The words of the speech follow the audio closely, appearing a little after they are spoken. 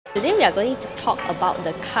Today we are going to talk about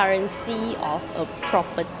the currency of a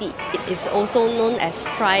property. It is also known as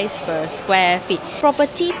price per square feet.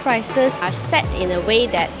 Property prices are set in a way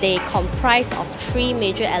that they comprise of three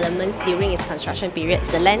major elements during its construction period: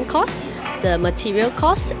 the land cost, the material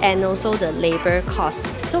cost, and also the labor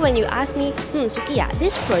cost. So when you ask me, Suki,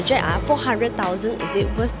 this project 400,000, is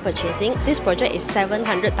it worth purchasing? This project is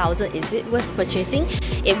 700,000, is it worth purchasing?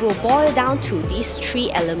 It will boil down to these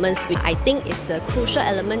three elements, which I think is the crucial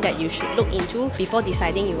element that you should look into before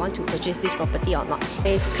deciding you want to purchase this property or not.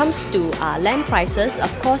 When it comes to land prices,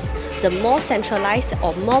 of course, the more centralized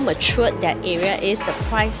or more matured that area is, the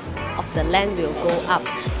price of the land will go up.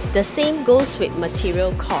 The same goes with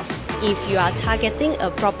material costs. If you are targeting a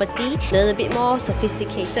property a little bit more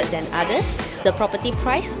sophisticated than others, the property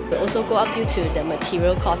price will also go up due to the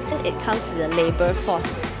material cost. And it comes to the labor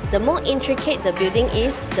force. The more intricate the building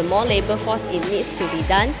is, the more labor force it needs to be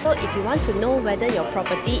done. So if you want to know whether your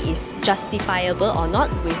property is justifiable or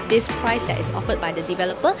not with this price that is offered by the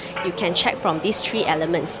developer, you can check from these three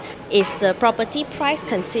elements. Is the property price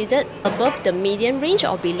considered above the median range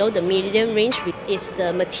or below the median range? Is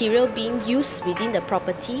the material being used within the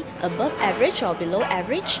property above average or below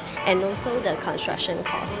average? And also the construction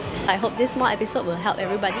cost. I hope this small episode will help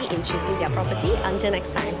everybody in choosing their property. Until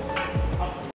next time.